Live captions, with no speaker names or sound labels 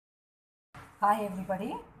Hi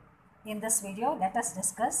everybody. In this video, let us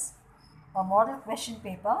discuss a model question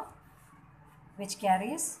paper which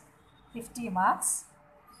carries 50 marks.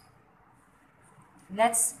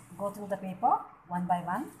 Let's go through the paper one by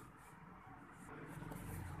one.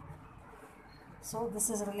 So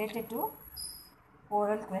this is related to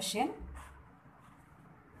oral question.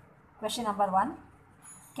 Question number 1.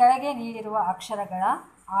 ಕೆಳಗೆ ನೀಡಿರುವ ಅಕ್ಷರಗಳ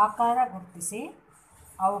ಆಕಾರ ಗುರುತಿಸಿ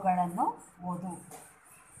ಅವುಗಳನ್ನು ಓದು.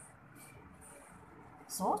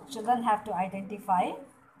 So children have to identify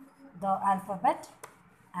the alphabet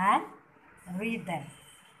and read them.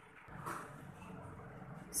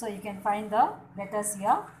 So you can find the letters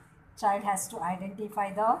here. Child has to identify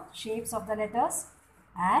the shapes of the letters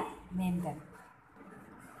and name them.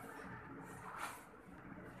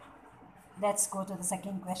 Let's go to the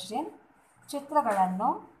second question.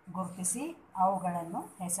 ಚಿತ್ರಗಳನ್ನು ಗುರುತಿಸಿ ಅವುಗಳನ್ನು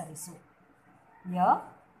ಹೆಸರಿಸು. Here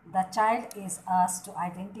the child is asked to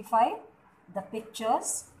identify the pictures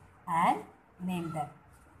and name them.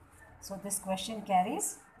 So this question carries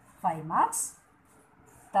 5 marks.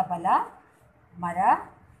 Tabala, Mara,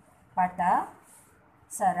 Pata,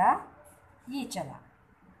 Sara, Eechala.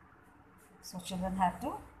 So children have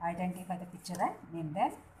to identify the picture and name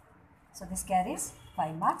them. So this carries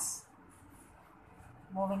 5 marks.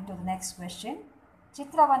 Moving to the next question.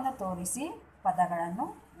 ಚಿತ್ರವನ್ನು ತೋರಿಸಿ ಪದಗಳನ್ನು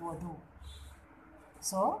ಓದು.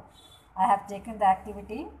 So I have taken the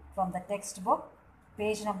activity from the textbook,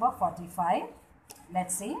 page number 45.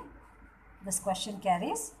 Let's see. This question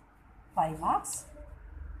carries 5 marks.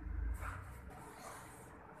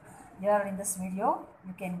 Here in this video,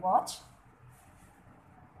 you can watch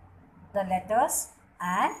the letters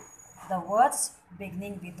and the words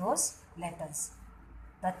beginning with those letters.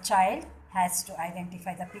 The child has to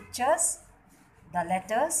identify the pictures, the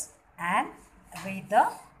letters, and read the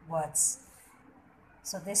words.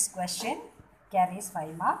 So this question carries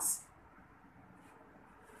 5 marks.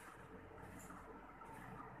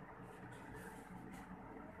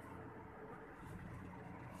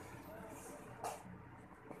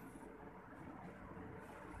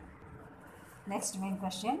 Next main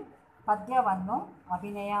question. ಪದ್ಯವನ್ನು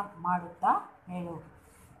ಅಭಿನಯ ಮಾಡುತ್ತಾ ಹೇಳು.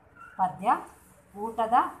 ಪದ್ಯ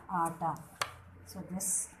ಊಟದ ಆಟ. So this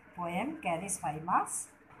poem carries 5 marks.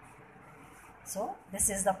 So this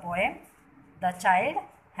is the poem. The child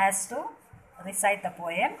has to recite the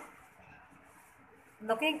poem.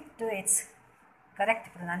 Looking to its correct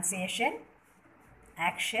pronunciation,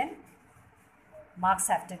 action, marks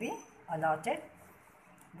have to be allotted.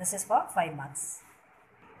 This is for 5 marks.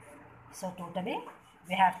 So totally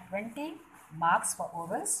we have 20 marks for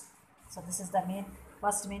orals. So this is the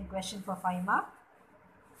first main question for 5 marks.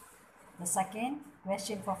 The second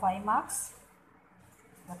question for 5 marks.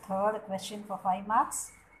 The third question for 5 marks.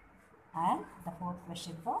 And the fourth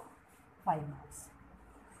question for 5 marks.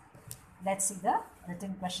 Let's see the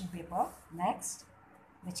written question paper next,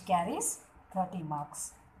 which carries 30 marks.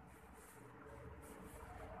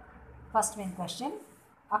 First main question.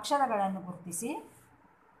 ಅಕ್ಷರಗಳನ್ನು ಗುರುತಿಸಿ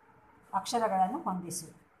ಅಕ್ಷರಗಳನ್ನು ಹೊಂದಿಸು.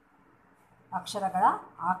 ಅಕ್ಷರಗಳ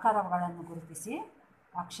ಆಕಾರಗಳನ್ನು ಗುರುತಿಸಿ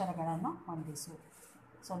ಅಕ್ಷರಗಳನ್ನು ಹೊಂದಿಸು.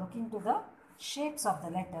 So looking to the shapes of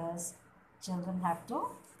the letters, children have to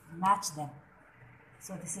match them.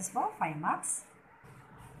 So this is for 5 marks.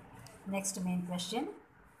 Next main question.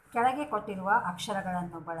 ಕೆಳಗೆ ಕೊಟ್ಟಿರುವ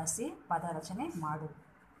ಅಕ್ಷರಗಳನ್ನು ಬಳಸಿ ಪದ ರಚನೆ ಮಾಡು.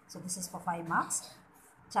 So this is for 5 marks.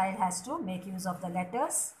 Child has to make use of the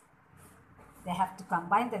letters. They have to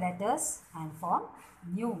combine the letters and form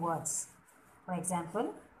new words. For example,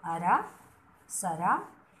 Ara, Sara,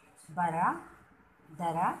 Bara,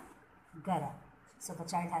 Dara, Gara. So the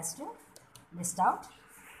child has to list out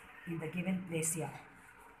in the given place here.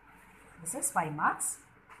 This is 5 marks.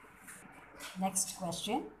 Next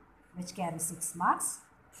question, which carries 6 marks.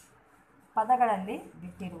 ಪದಗಳಲ್ಲಿ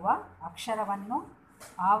ಬಿಟ್ಟಿರುವ ಅಕ್ಷರವನ್ನು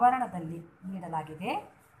ಆವರಣದಲ್ಲಿ ನೀಡಲಾಗಿದೆ.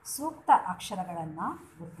 ಸೂಕ್ತ ಅಕ್ಷರಗಳನ್ನು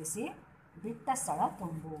ಗುರುತಿಸಿ ಬಿಟ್ಟ ಸ್ಥಳ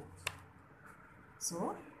ತುಂಬು. So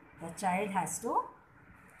the child has to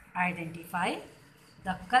identify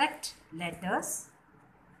the correct letters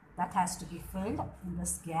that has to be filled in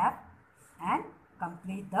this gap and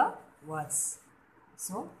complete the words.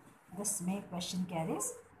 So this main question carries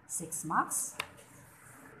 6 marks.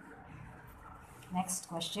 Next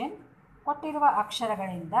question. ಕೊಟ್ಟಿರುವ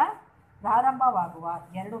ಅಕ್ಷರಗಳಿಂದ ಪ್ರಾರಂಭವಾಗುವ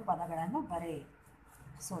 2 ಪದಗಳನ್ನು ಬರೆಯಿ.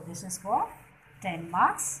 So this is for 10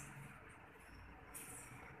 marks.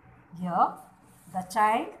 Here the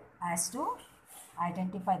child has to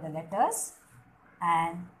identify the letters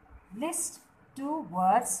and list 2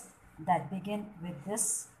 words that begin with this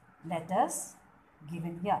letters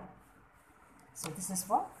given here. So this is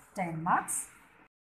for 10 marks.